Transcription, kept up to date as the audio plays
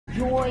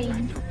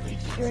join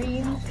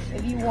streams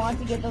if you want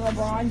to get the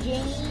LeBron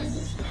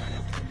James.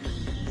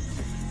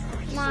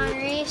 Come on,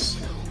 Reese.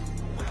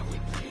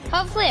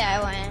 Hopefully I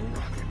win.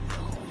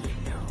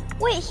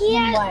 Wait,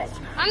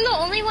 I'm the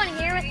only one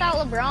here without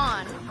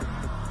LeBron.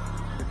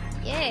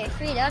 Yay,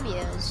 3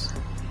 W's.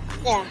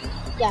 Yeah.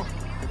 Yeah,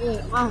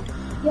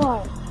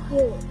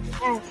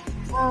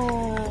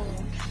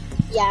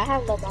 I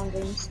have LeBron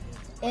Games.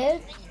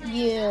 If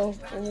you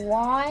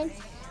want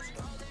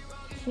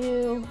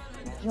to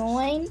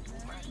join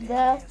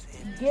the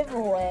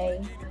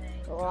giveaway,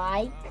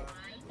 like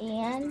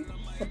and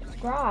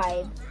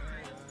subscribe.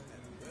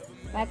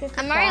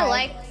 I'm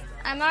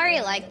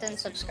already liked and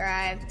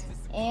subscribed.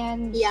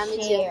 And yeah,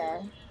 me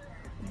share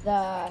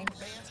the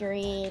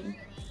stream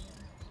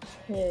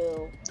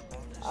to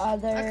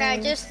others. Okay, I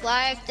just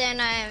liked and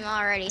I'm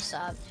already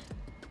subbed.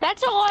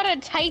 That's a lot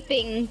of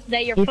typing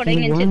that you're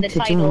putting into the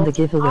title. If you want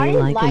to join the giveaway,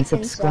 like and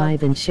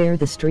subscribe and share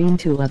the stream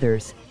to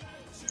others.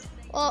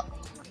 Well,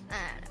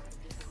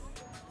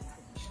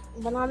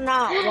 but I'm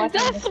not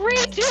watching the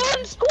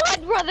 3-2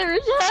 Squad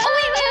Brothers!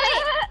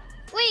 Oh,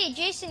 wait,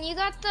 Jason, you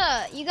got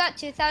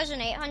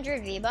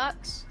 2,800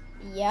 V-Bucks?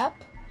 Yep.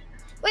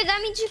 Wait,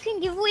 that means you can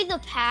give away the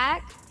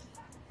pack?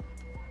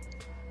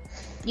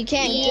 You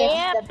can't give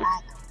the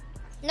pack.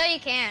 No, you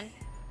can.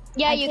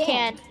 Yeah, you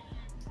can.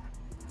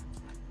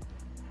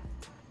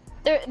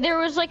 There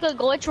was like a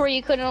glitch where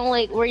you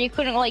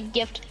couldn't like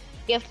gift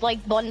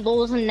like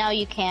bundles, and now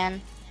you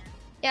can.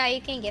 Yeah,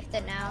 you can gift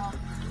it now.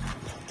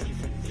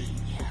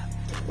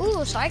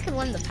 Ooh, so I could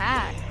win the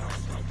pack.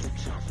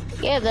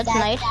 Yeah, that's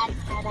nice.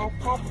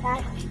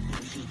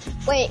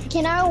 Wait,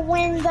 can I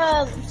win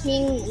the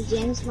King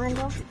James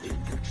bundle?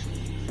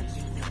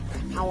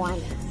 I want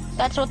it.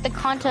 That's what the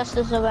contest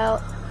is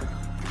about.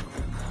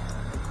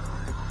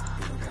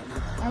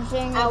 I'm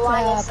saying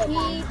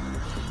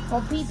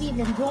well, Pete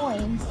even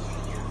joins.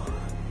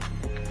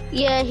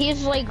 Yeah,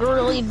 he's like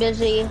really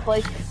busy,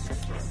 like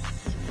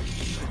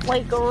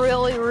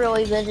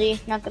really busy,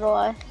 not gonna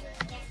lie.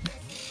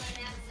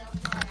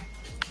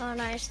 Oh,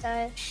 nice,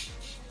 guys.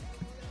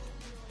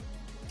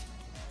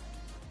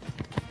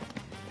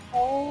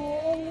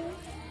 Oh.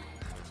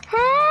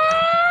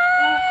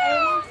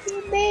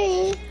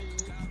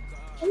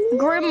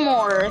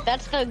 Grimoire,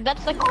 that's the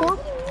core.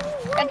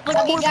 That's the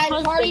Okay, guys,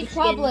 husband party's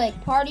skin.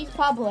 public. Party's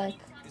public.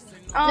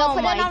 Oh No,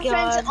 put my it on God.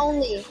 friends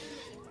only.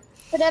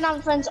 Put it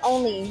on friends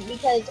only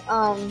because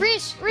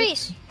Reese,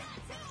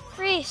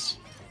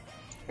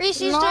 he's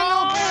doing a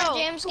LeBron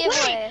James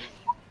giveaway.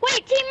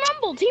 Wait, Team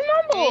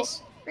Rumble.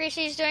 Reese,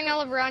 he's doing a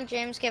LeBron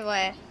James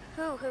giveaway.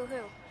 Who?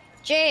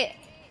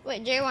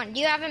 JayWon, do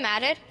you have him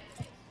added?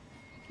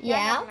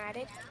 Yeah. I'm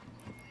added.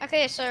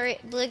 Okay, so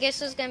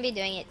Lucas is gonna be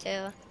doing it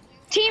too.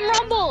 Team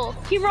Rumble.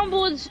 Team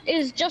Rumble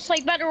is just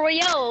like Battle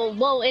Royale.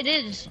 Well, it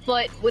is,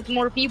 but with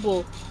more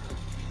people.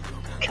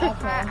 Okay.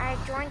 I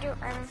joined you.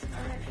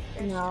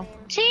 no.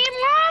 Team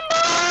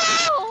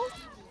Rumble.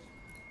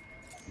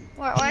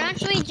 Why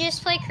don't we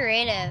just play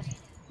creative?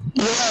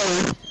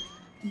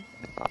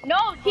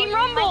 No, Team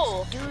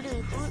Rumble. Doo-doo.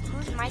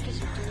 Whose mic is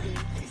doo-doo?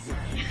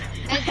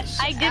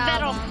 I did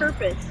that on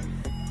purpose.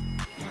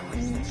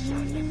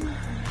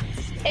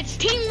 It's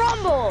Team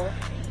Rumble.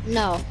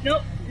 No.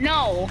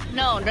 No.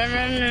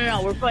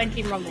 We're playing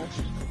Team Rumble.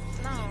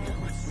 No.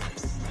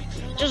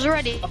 Just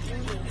ready.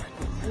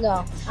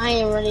 No. I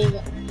ain't ready.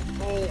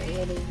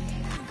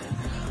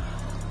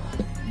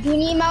 Do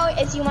an emote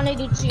if you want to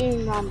do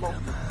Team Rumble.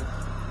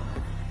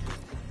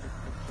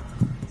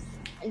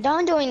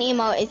 Don't do an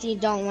emote if you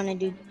don't want to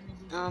do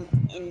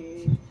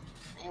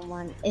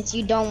if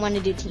you don't want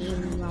to do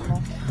Team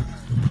Rumble.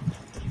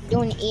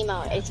 Do an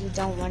emote if you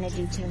don't want to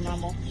do Team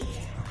Rumble.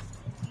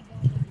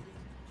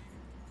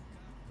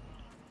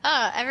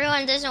 Oh,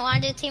 everyone doesn't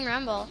want to do Team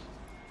Rumble.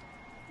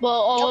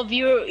 Well, all of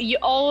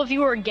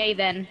you are gay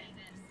then.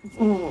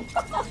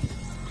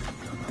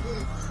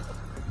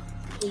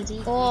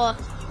 Easy. Cool.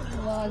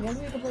 Well, I guess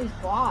we can play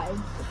squads.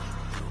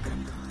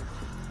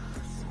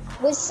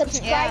 With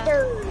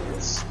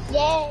subscribers.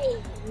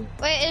 Yay.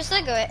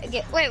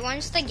 Wait,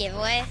 when's the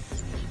giveaway?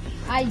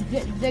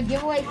 The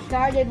giveaway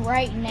started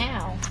right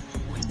now.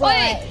 But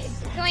Wait,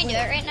 can we do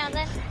it right now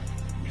then?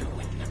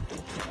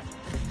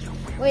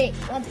 wait,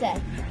 one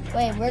sec.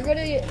 Wait, we're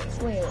gonna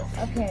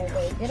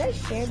wait, did I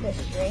share the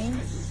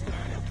stream?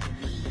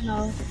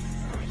 No.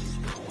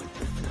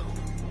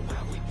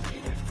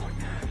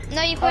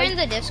 No, you put it in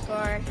the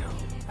Discord.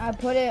 I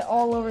put it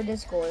all over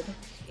Discord.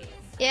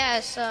 Yeah,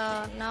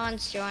 so no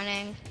one's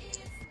joining.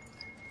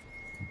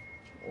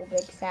 Oh,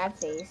 big sad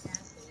face.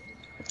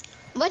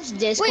 What's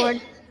Discord?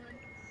 Wait.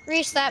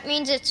 Reese, that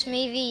means it's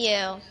me v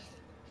you.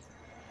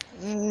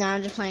 No,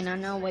 I'm just playing. I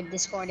know what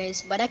Discord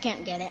is, but I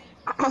can't get it.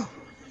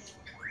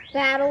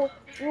 Battle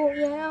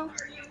Royale.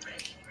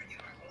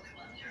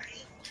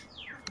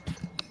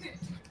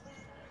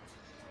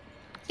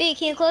 B,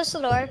 can you close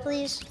the door,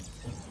 please?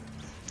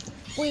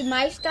 We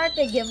might start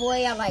the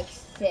giveaway at like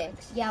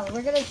 6. Yeah,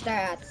 we're gonna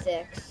start at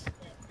 6.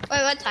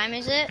 Wait, what time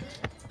is it?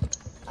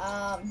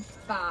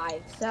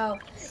 5. So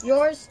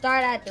yours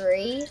start at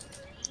 3.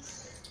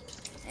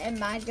 And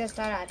mine's gonna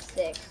start at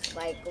 6,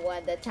 like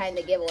when the time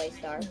the giveaway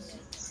starts.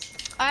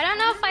 I don't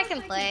know if I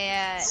can play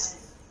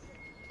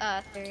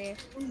at 3.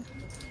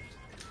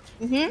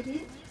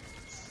 Okay,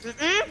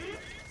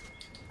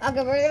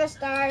 Okay, we're gonna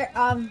start.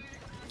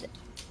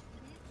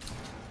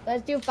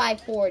 Let's do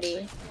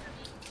 5:40.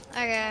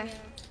 Okay.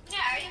 Yeah,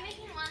 are you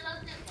making one of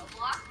those in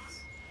Roblox?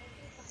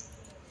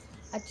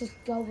 I just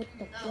go with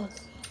the flow.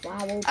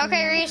 Wow.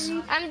 Okay, Reese,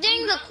 I'm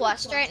doing the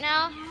quest right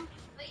now,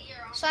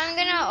 so I'm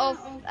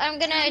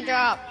gonna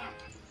drop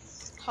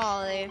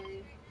Holly. And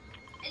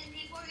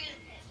people are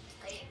gonna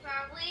play it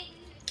probably.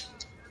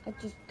 I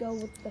just go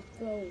with the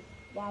flow.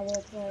 While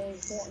we're playing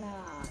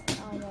Fortnite.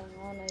 I don't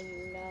wanna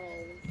know.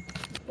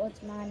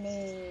 What's my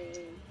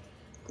name?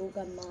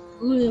 Gugamon.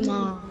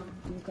 Gugamon.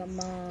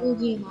 Gugamon.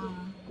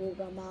 Gugamon.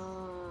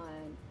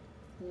 Gugamon.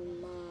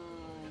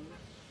 Gugamon.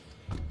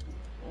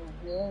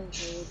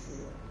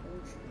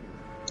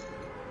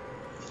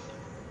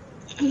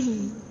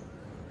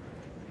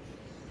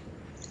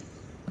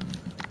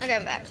 Okay,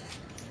 I'm back.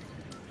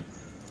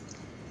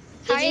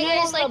 Did How you you know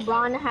guys like?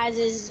 LeBron has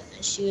his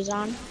shoes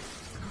on?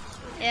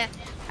 Yeah.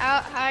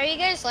 How are you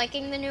guys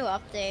liking the new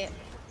update?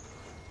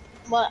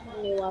 What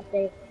new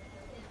update?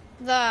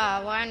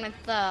 The one with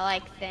the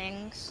like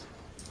things.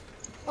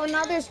 Oh,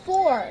 now there's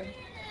 4.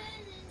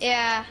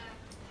 Yeah.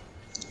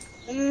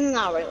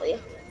 Not really.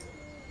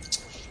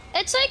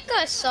 It's like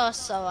a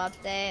so-so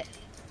update.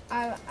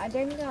 I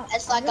didn't know.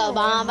 It's like a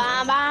bomb,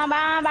 bomb, bomb,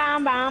 bomb, bomb,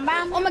 bomb,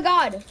 bomb. Oh my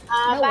god.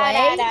 No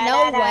way.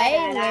 No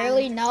way.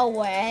 Literally no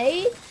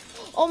way.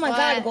 Oh my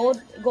god.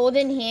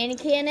 Golden hand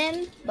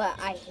cannon. But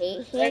I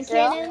hate hand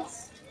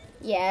cannons.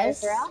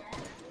 Yes.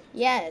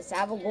 Yes, I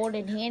have a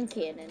golden hand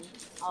cannon.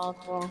 Oh,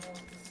 cool.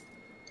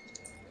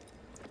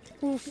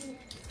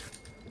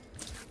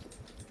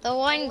 The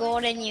one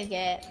golden you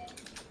get.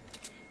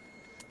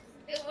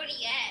 What do you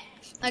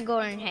get? A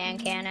golden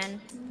hand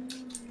cannon.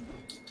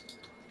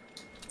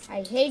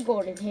 I hate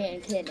golden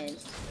hand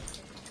cannons.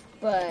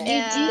 But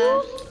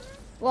Yeah.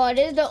 well, it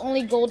is the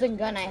only golden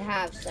gun I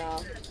have,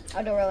 so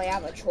I don't really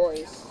have a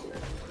choice.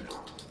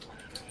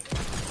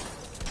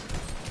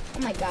 Oh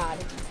my god.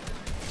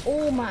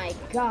 Oh my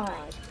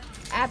god.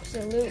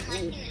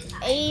 Absolutely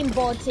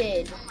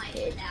aimbotted.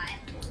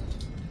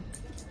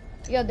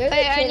 Yo, there's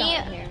Wait, a kid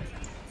on here.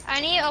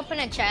 I need to open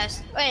a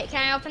chest. Wait,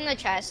 can I open the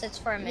chest? It's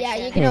for a mission. Yeah,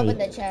 you can Hey. open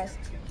the chest.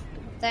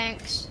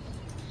 Thanks.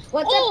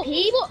 What's Oh, up,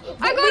 Peep?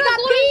 I got we a got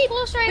golden Peep.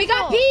 pulse We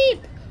got rifle.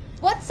 Peep.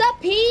 What's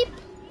up, Peep?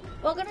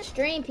 Welcome to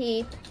stream,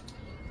 Peep.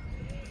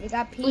 We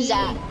got Peep. Who's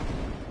that?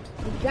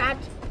 We got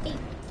Peep.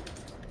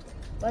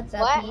 What's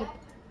up, What? Peep?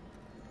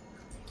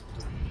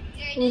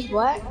 Who's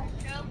what?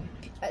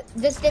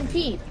 Distant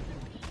Peep.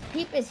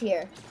 Peep is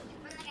here.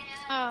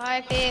 Oh,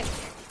 hi, Pete.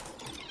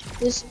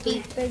 Who's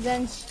Pete? Peep is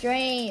in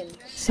stream.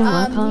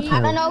 Suapapa. I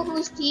don't know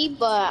who's Pete,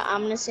 but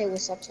I'm gonna say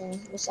what's up to him.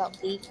 What's up,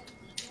 Pete?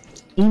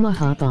 Ima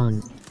hop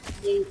on.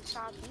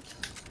 Sorry.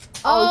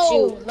 Oh,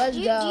 shoot. Let's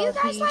Do go. you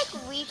guys Peep.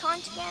 like recon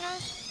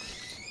scanners?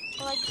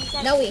 Or like you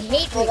guys No, we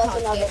hate Oh, that's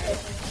recon another scanners.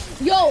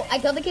 thing. Yo, I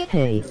killed the kid.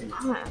 Hey,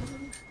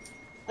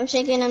 I'm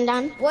shaking him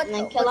down. What? And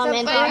then What's kill up, him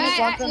and guys? then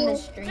Welcome to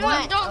stream.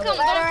 No, don't kill him,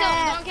 don't kill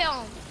him, don't kill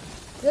him.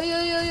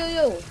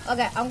 Yo.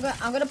 Okay, I'm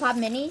gonna pop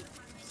mini.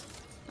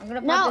 I'm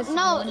gonna pop this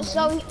No, mini.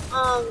 so,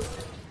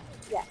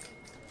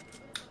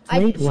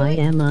 wait, why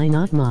am I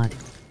not mod?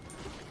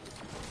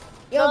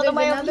 Yo, No, the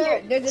way over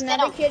here. there's Just get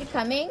another out. kid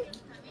coming.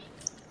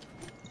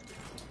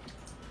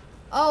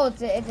 Oh,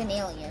 it's an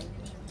alien.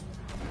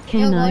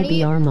 Can Yo, I what do be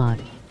you- our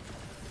mod?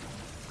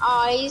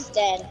 oh, he's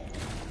dead.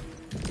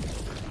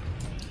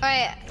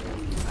 Wait,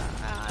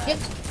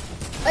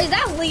 Is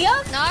that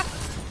Liam? knock.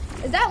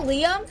 Is that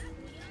Liam?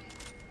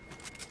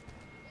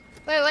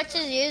 Wait, what's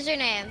his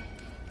username?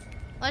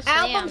 What's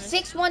Album Liam's?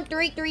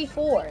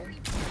 61334.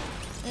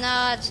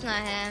 No, it's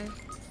not him.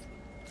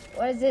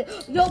 What is it?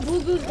 Yo,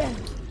 Blue Blue's dead.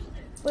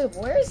 Wait,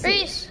 where is he?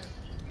 Reese.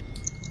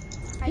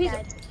 I He's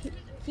died.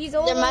 he's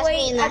all There the must way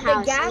be in the at the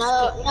house. gas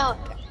No.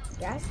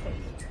 gas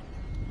station.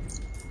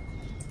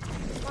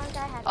 One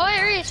guy had. Oh,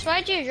 wait, Reese,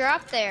 why'd you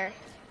drop there?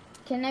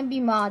 Can I be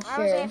mod? I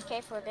was Sure.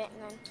 AFK for a bit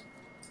and then.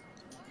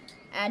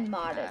 Add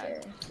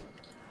monitor.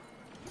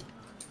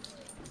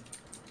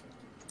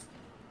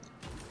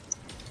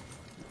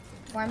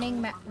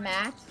 Farming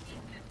max.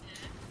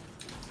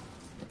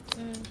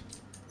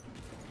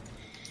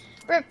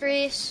 Rip,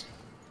 Reese.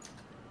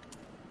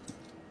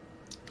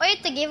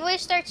 Wait, the giveaway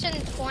starts in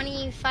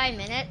 25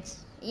 minutes?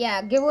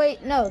 Yeah, giveaway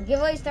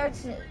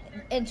starts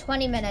in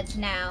 20 minutes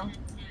now.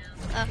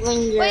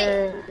 When you're...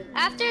 Wait,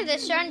 after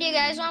this round, do you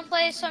guys want to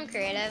play some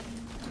creative?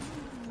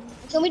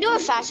 Can we do a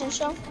fashion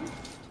show?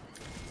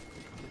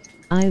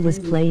 I was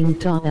playing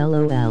top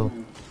LOL.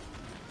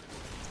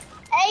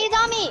 Hey, you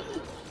got me!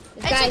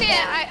 This It's guy's okay,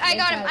 down. I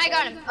This got him, guy's I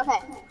got him. Okay.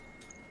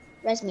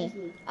 Rest me.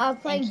 I was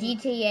playing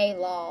GTA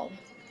LOL.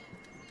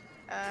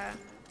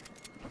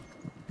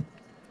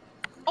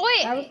 Oh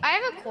wait, That was- I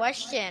have a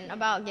question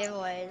about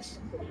giveaways.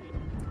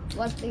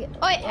 What's the?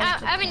 Oh wait,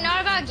 what's the- I mean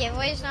not about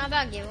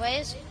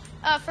giveaways.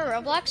 For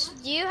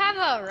Roblox, do you have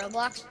a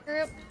Roblox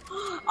group?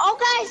 Oh,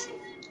 guys!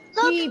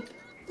 Look! Peep.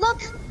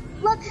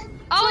 Look.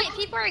 Oh wait,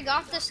 people already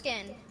got the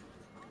skin.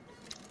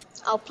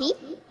 Oh, Peep.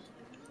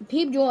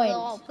 Peep joined.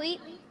 Little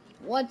Peep.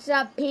 What's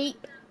up, Peep?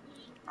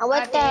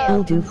 What Okay.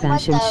 We'll the? do What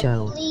fashion the?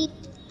 show. Peep.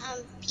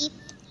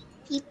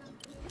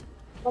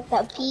 What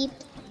the Peep?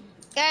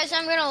 Guys,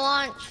 I'm gonna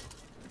launch.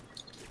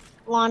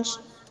 Launch.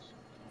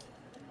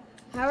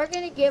 How are we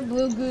gonna get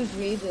Blue Goose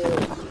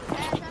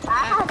reboot?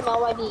 I have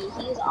no idea.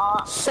 He's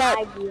all.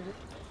 Shut.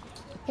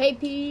 Hey,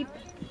 Peep.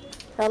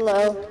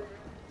 Hello.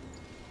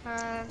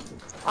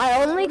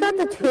 I only got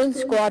the Toon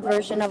Squad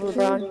version of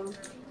LeBron.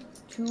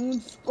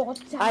 Toon Squad.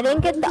 I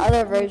didn't get the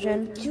other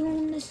version.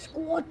 Toon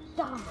Squad.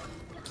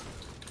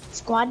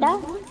 Squadda?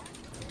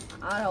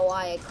 I don't know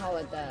why I call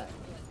it that.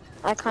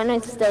 I kind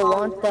of still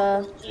want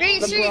the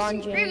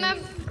LeBron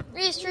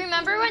James.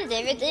 Remember when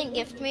David didn't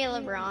gift me a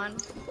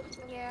LeBron?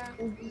 Yeah.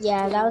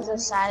 Yeah, that was the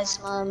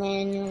saddest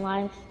moment in your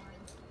life.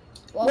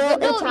 Well,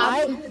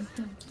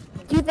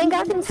 do you think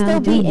I can How still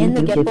do be you in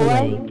the do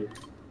giveaway?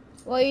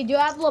 Well, you do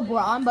have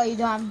LeBron, but you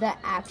don't have the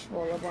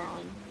actual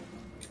LeBron.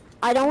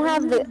 I don't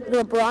have the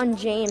LeBron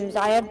James.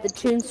 I have the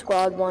Toon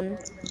Squad one.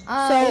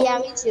 Yeah,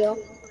 me too.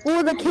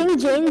 Well, the King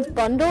James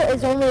bundle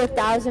is only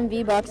 1,000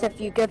 V-Bucks if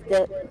you gift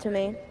it to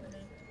me.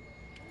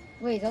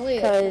 Wait, it's only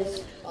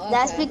Because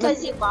That's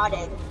because you bought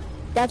it.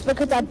 that's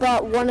because I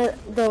bought one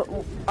of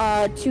the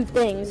two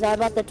things. I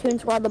bought the Toon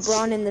Squad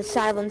LeBron and the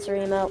Silencer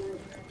emote.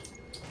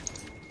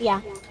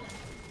 Yeah.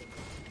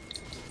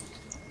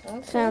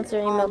 Silencer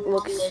emote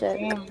looks sick.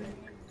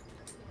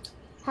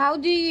 How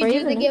do you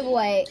do the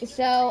giveaway?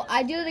 So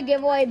I do the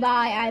giveaway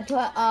by I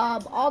put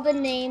all the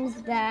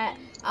names that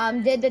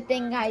did the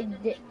thing I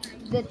did,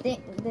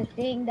 the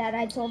thing that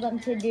I told them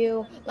to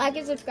do. Like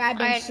and subscribe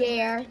and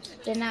share.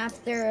 Then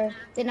after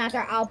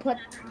I'll put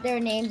their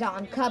names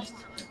on cups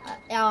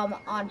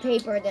on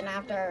paper. Then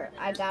after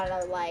I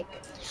gotta like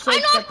shake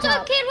I the knocked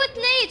cup. a kid with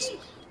nades.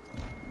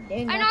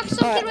 I knocked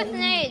some kid with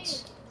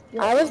nades.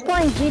 I was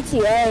playing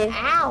GTA.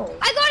 Ow!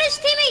 I got his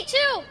teammate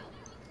too.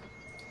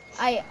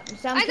 I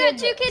got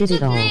two kids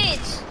with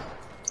nades.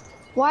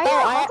 Why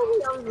are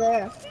we over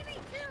there?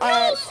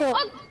 So A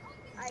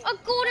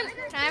golden.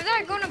 Can I have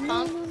that golden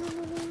pump?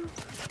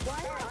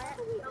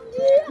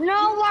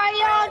 No, why are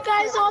y'all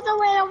guys all the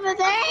way over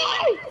there?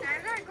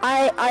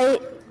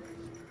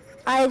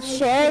 I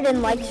shared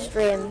and liked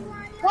stream.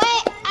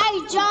 Wait,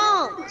 I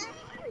jumped.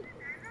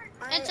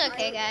 It's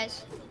okay,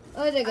 guys.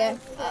 Oh, it's okay.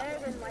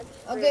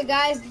 Okay,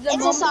 guys.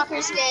 It's a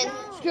soccer skin.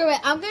 Screw it.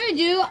 I'm gonna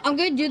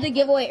do the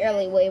giveaway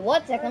early. Wait,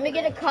 1 sec. Let me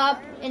get a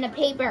cup and a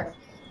paper.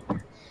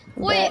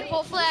 Wait,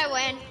 hopefully I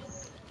win.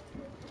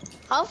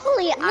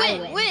 Hopefully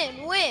I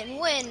Win.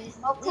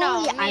 Hopefully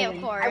No, me I of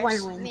win. course. I want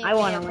to win. Me, I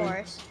want of to win.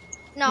 course.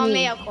 No,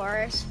 me of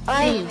course.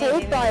 I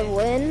hope I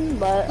win,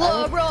 but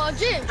LeBron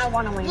James. I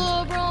want to win.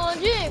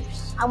 LeBron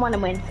James. I want to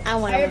win. I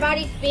want to win.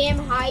 Everybody spam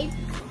hype.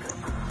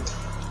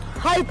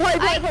 hype.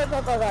 Hype.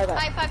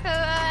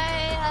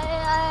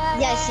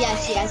 Yes.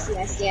 Yes.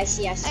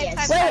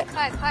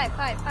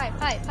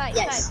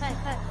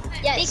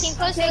 They can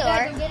close the Okay, guys,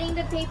 door. I'm getting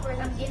the papers.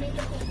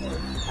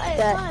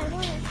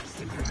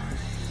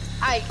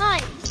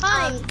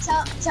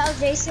 Tell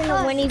Jason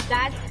when he's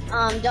back,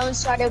 don't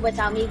start it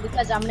without me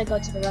because I'm gonna go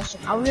to the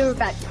restroom. I'll be right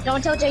back.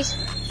 Don't tell Jason.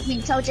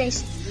 Tell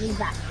Jason when he's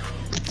back.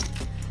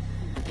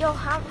 Yo,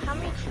 how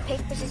many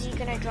papers is he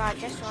gonna draw?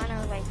 Just so I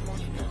know, like, more.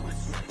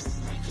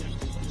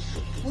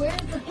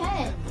 Where's the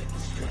pen?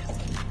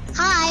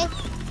 Hi,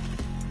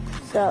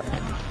 So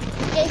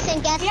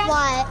Jason. Guess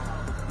what?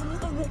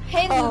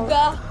 Hey,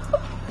 Luca.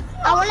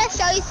 I want to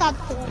show you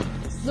something.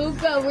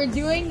 Luca, we're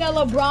doing a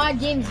LeBron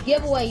James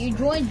giveaway. You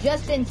joined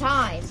just in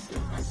time.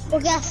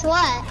 Well, guess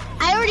what?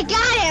 I already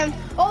got him.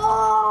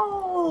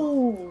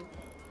 Oh!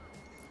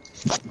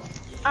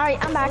 All right,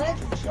 I'm back.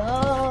 Let's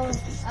go.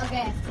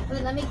 Okay,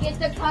 but let me get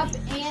the cup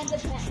and the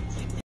pen.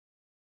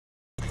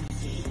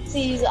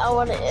 Please, I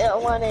want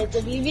it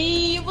to be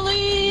me,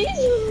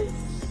 please.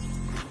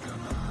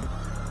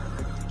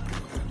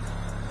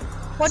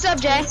 What's up,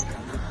 Jay?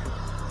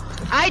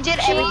 I did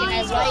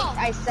everything.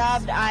 I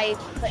subbed. I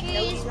put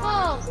Cheese no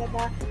ball. Wait,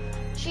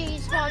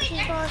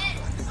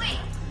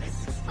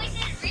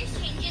 did Reese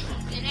change his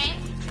username?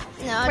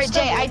 No, Wait, it's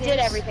Jay, still I Blue did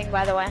Goose. everything,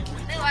 by the way.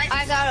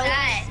 I got it.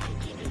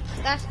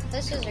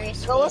 This is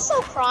Reese. Go so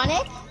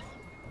chronic.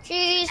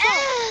 Cheese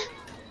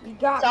You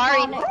got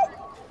Sorry.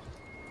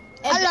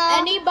 If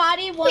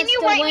anybody wants Can you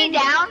to write win, me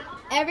down?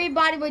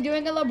 everybody, we're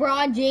doing a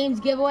LeBron James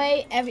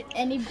giveaway.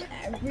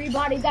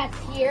 Everybody that's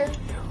here.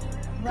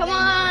 Come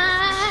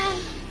on.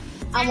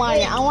 I want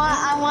it. I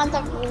want the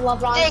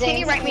LeBron Jay, James. can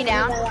you write me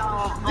down?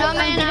 No,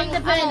 man, I'm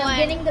I'm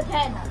getting the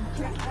pen.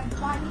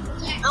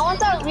 I want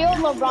the real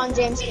LeBron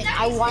James skin.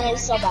 I want it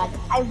so bad.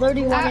 I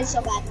literally want it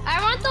so bad. I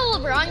want the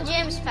LeBron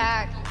James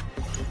pack.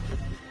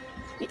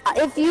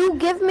 if you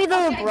give me the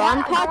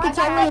LeBron pack, it's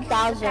only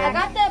 1,000. I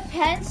got the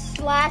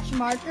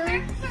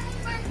pen/marker.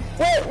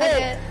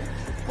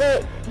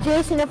 Wait,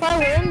 Jason, if I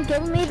win,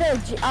 give me the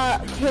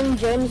King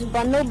James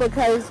bundle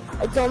because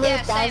it's only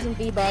 1,000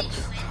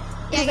 V-Bucks.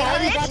 Yeah, I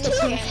already got the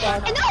Toon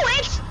Squad. No,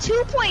 it's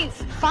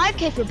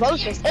 2.5K for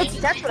both.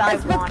 That's what I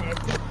wanted.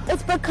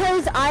 It's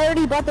because I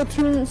already bought the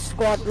Toon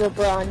Squad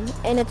LeBron,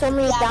 and it's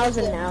only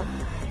 1,000 now.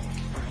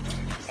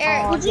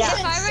 Eric, yeah.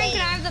 if I win,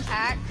 can I have the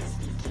pack?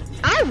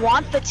 I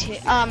want the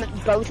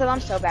both of them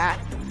so bad.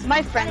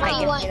 My friend might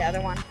give me the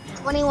other one.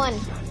 21.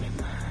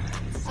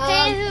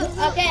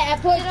 Okay, I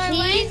put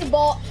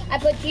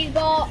cheese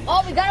ball.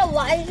 Oh, we got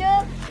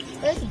Elijah.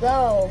 Let's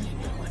go.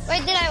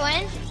 Wait, did I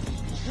win?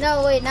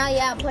 No, wait, not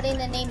yet. I'm putting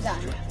the names on.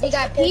 We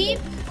got Pete.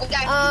 We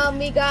got.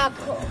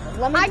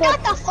 I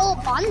got the whole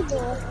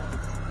bundle.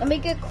 Let me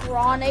get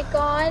Chronic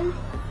on.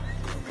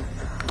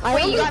 I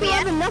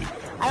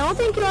don't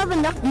think you have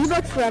enough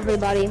V-Bucks for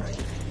everybody.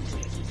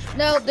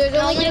 No, there's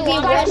only gonna be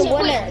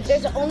one winner.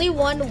 There's only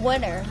one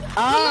winner.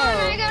 Come on,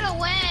 I gotta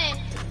win.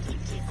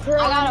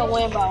 I gotta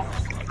win, bro.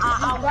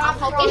 I'm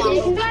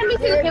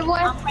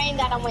praying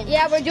that I win.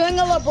 Yeah, we're doing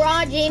a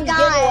LeBron James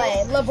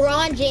giveaway.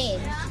 LeBron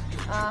James.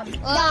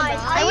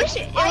 Guys, are you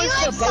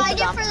excited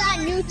for that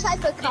new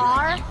type of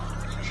car?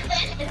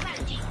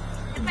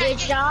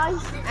 Bitch,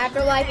 guys.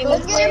 Afterlife.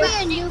 It's gonna be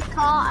a new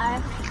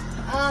car.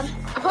 I'm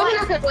probably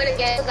not gonna win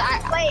again.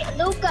 Wait,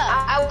 Luca.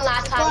 I won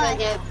last time I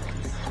did.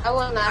 I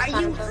won last Are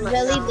time. you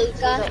really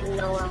Luca?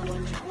 No, I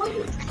won.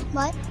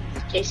 What?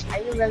 Jason, Are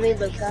you really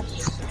Luca?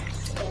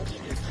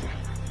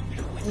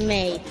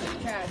 Mate.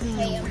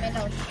 Hey, I'm in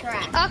on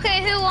track.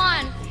 Okay, who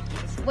won?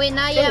 Wait,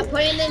 not yet.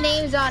 Putting the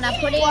names on. I'm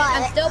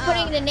still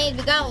putting the names.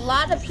 We got a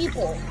lot of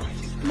people.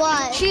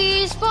 What?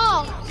 Cheese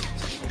ball.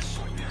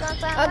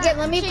 Okay,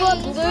 let me put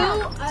blue.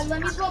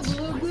 Let me put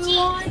blue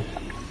on.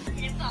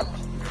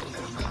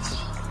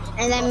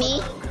 And then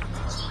me?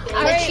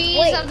 The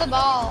cheese of the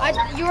ball.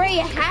 You already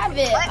have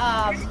it,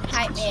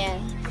 hype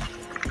man.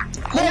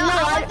 I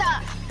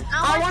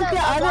want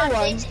the other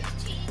one.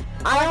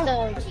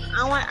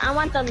 I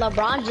want the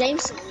LeBron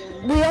James.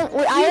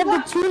 I have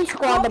the Toon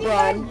Squad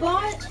LeBron.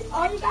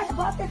 All you guys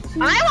bought the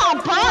Toon I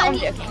want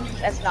both.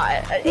 That's not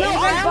it. No,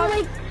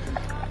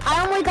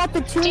 I only got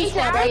the Toon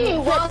Squad. I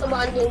didn't want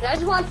LeBron James. I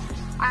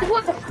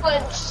want the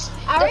punch.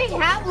 I already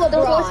have LeBron.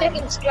 The 4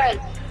 second strike.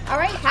 I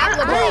already have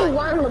I LeBron.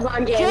 want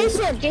LeBron James.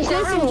 Jason, I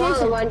don't want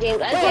LeBron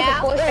James. I just want the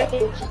 4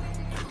 second.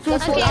 The 4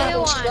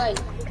 second strike.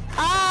 I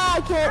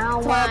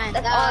can't.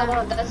 That's all I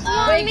want. That's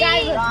Wait,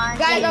 guys, I'm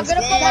gonna put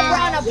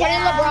LeBron. I'm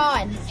putting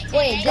LeBron.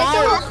 Wait,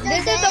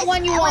 this is the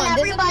one you want.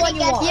 This is the one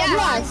you want.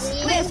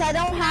 Yes, I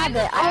don't have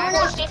it. I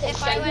wanna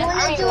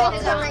do a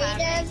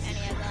creative.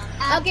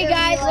 Okay,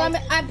 guys,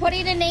 I'm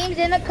putting the names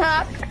in a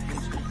cup.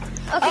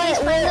 Okay,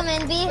 put them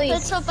in B.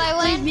 Let's hope I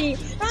win.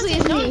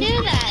 Please don't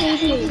do that.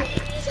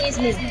 Please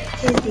me.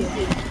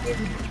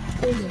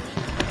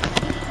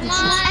 Come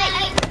on.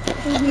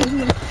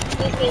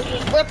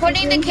 We're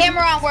putting the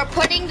camera on. We're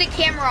putting the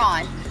camera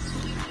on.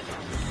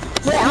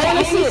 Wait, I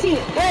wanna see it.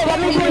 Wait, let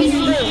me bring you.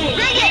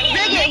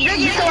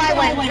 Bring it so I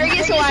win. Bring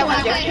it so I win.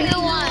 Okay,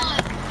 who won?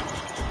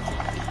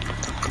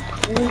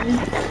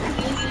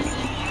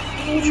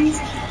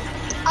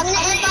 I'm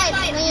gonna invite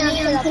Leon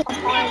to the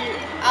party.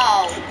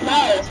 Oh,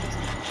 no.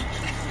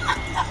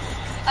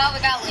 Oh, we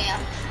got Liam.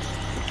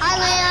 Hi,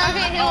 Liam.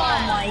 Okay, who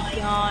won? my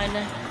god.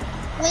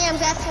 Liam,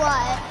 guess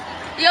what?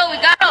 Yo, we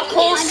got a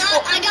whole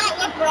squad. I got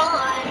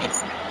LeBron.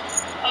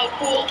 Oh,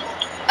 cool.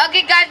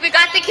 Okay, guys, we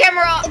got the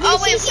camera on. If you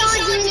see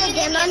someone doing a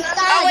game on style,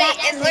 Oh, wait,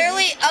 it's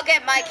literally, okay,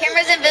 my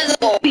camera's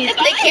invisible. The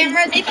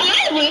camera's, If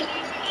I lose,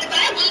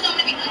 I'm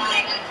gonna be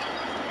crying.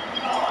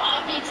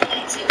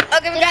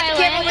 okay, we got the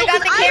camera, we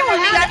got the camera,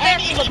 we got the,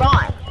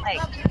 LeBron.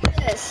 Like,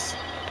 this.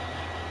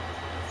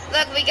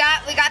 Look, we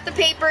got the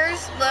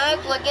papers.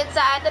 Look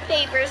inside the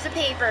papers,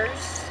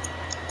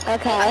 Okay.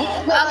 Okay,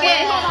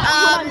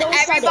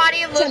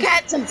 everybody look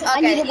at, okay, I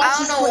don't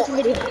know,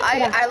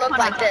 I look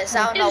like this, I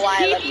don't know why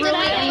I look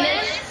like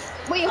this.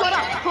 Wait, hold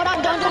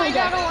on, don't do it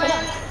yet.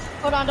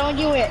 Hold on, don't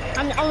do it.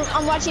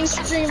 I'm watching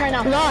stream right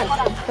now.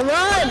 Come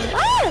on.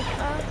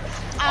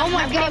 Oh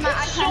my god,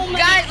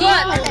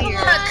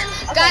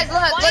 Guys,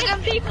 look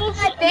at people's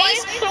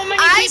face,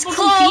 eyes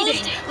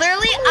closed,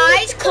 literally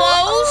eyes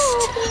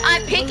closed.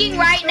 I'm picking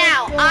right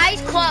now,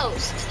 eyes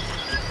closed.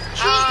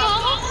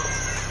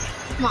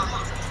 Come on.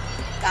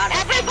 Got it.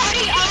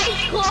 Everybody,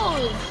 eyes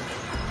closed.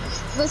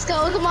 Let's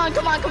go. Come on.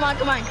 Who won?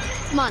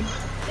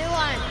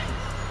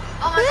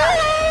 Oh my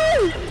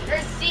god.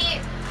 There's C.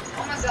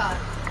 Oh my god.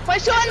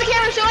 wait, show in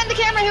the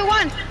camera who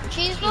won.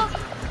 Cheese ball?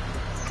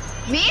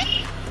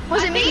 Me?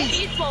 Was it me?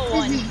 Cheese ball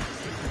won.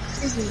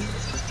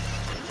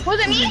 Was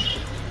it me?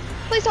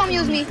 Please tell me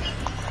it was me.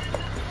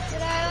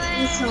 Did I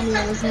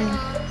win?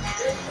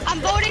 I'm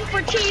voting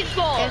for cheese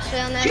ball. Guess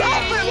we'll never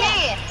Vote for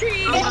win.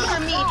 me. Vote for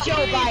me,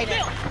 Joe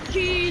Biden.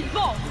 Cheese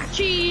ball.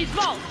 Cheese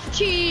ball.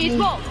 Cheese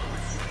ball.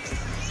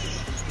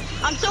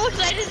 I'm so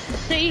excited to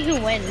see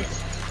who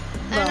wins.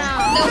 I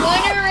know. The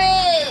winner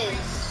is.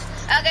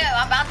 Okay,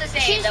 I'm about to say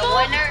Cheese the ball?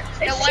 winner.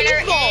 The It's winner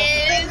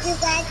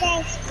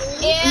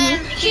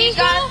cheese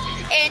ball. is.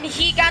 And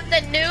he got the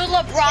new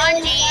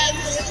LeBron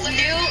James.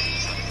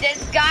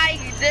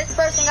 This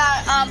person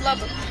got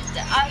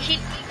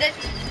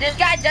this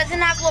guy doesn't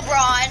have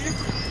LeBron.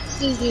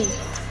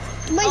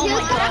 But Is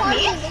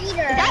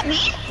that me?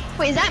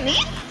 Wait, is that me?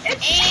 And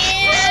this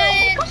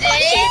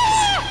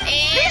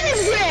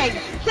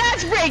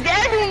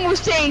was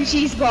saying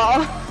cheese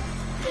ball.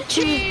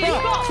 Cheese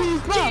ball.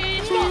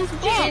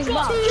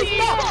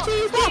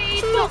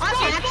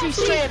 I'm actually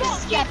straight up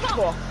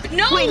skeptical.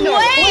 No Wait, way!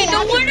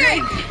 no. The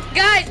winner!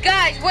 Guys,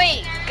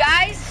 wait.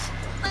 Guys,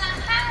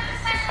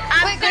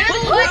 I'm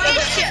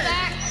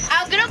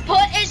gonna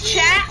put in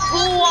chat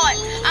who won.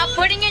 I'm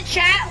putting in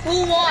chat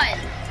who won.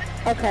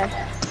 Okay.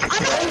 I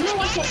need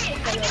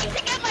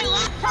to get my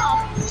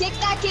laptop. Kick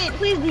that kid.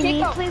 Please be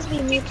me. Please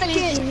be me.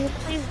 Please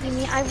be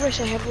me. I wish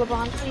I had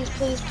LeBron. Please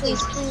me.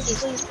 Please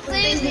I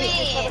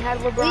had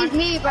LeBron. Please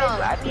me, bro.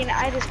 I mean,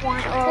 I just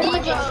want. Oh my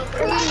God.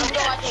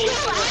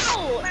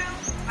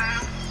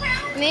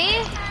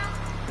 Me?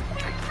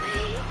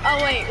 Oh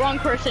wait, wrong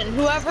person.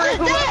 Whoever is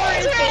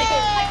That's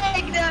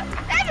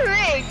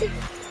rigged.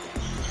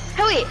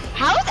 Hey, wait,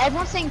 how is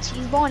everyone saying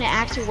cheese ball and it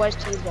actually was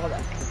cheese ball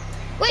though?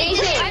 Wait,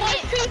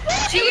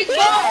 cheese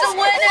ball's the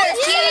winner!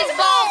 Cheese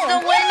ball's the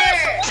winner!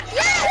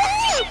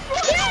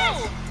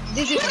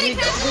 This is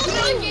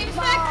LeBron James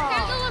back.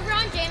 Got the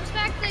LeBron James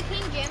back, the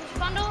King James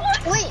bundle.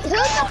 Wait, who's the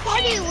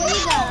party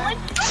leader?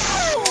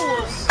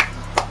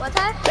 What's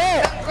that?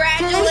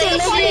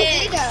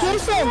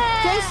 Jason,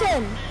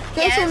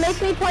 Yes. make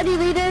me party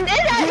leader.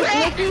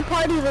 Make me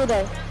party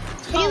leader.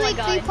 Can you make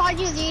me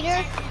party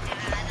leader?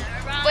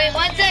 Wait,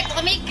 one sec.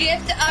 Let me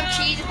gift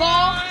cheese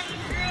ball.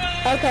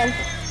 Okay.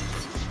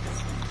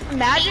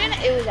 Imagine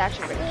it was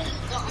actually real.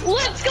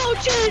 Let's go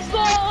cheese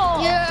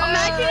ball! Yeah.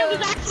 Imagine it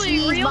was actually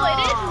Cheese real. ball.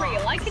 It is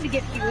real. I could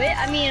give you it.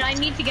 I mean, I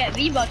need to get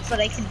V-Bucks, but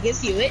I could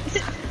give you it.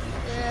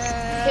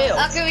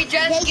 Okay, we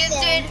just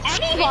gifted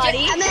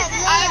Anybody?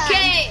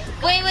 Okay,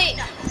 wait.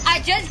 I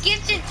just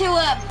gifted to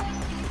him.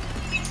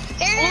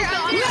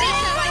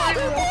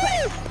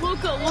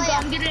 Luca,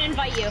 I'm gonna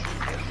invite you.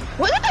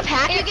 Was it the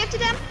pack you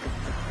gifted them?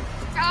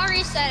 I'll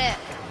reset it.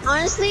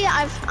 Honestly,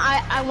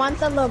 I want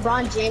the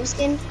LeBron James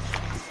skin,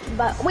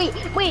 but wait.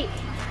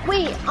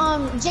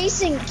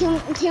 Jason,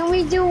 can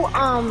we do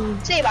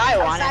Save I a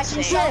want fashion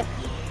it. show?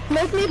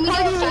 Make me Can we do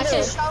party a fashion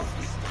leader. show?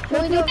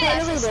 Can we do a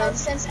fashion show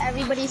since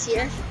everybody's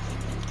here?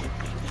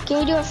 Can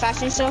we do a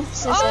fashion show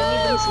since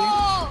everybody's here?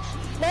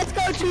 Let's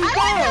go cheese I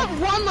ball. only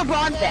have one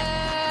LeBron thing.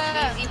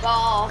 Easy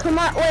ball. Come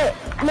on, wait.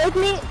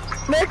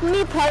 Make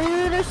me party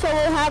leader so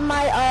we'll have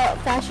my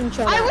fashion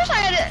show. I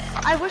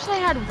wish I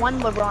had one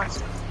LeBron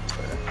thing.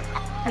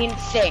 I mean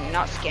thing,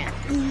 not skin.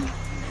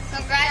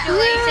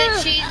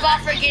 Congratulations, cheese ball,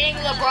 for getting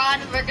LeBron.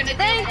 We're gonna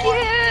do more.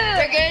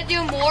 We're gonna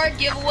do more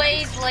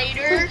giveaways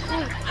later.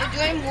 We're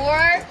doing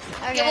more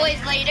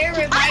giveaways later. I'm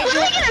Remind you.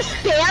 really gonna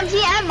spam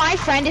DM my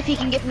friend if he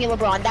can get me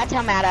LeBron. That's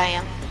how mad I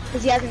am.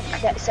 Because he hasn't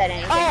said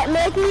anything. Alright,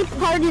 make me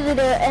party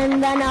leader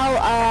and then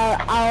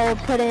I'll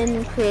put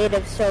in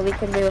creative so we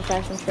can do a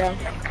fashion show.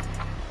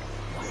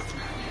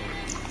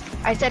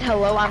 I said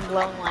hello, I'm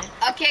lonely.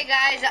 Okay,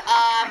 guys.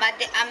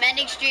 I'm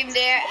ending stream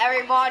there.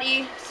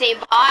 Everybody, say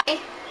bye.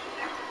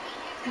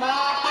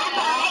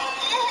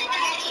 Bye.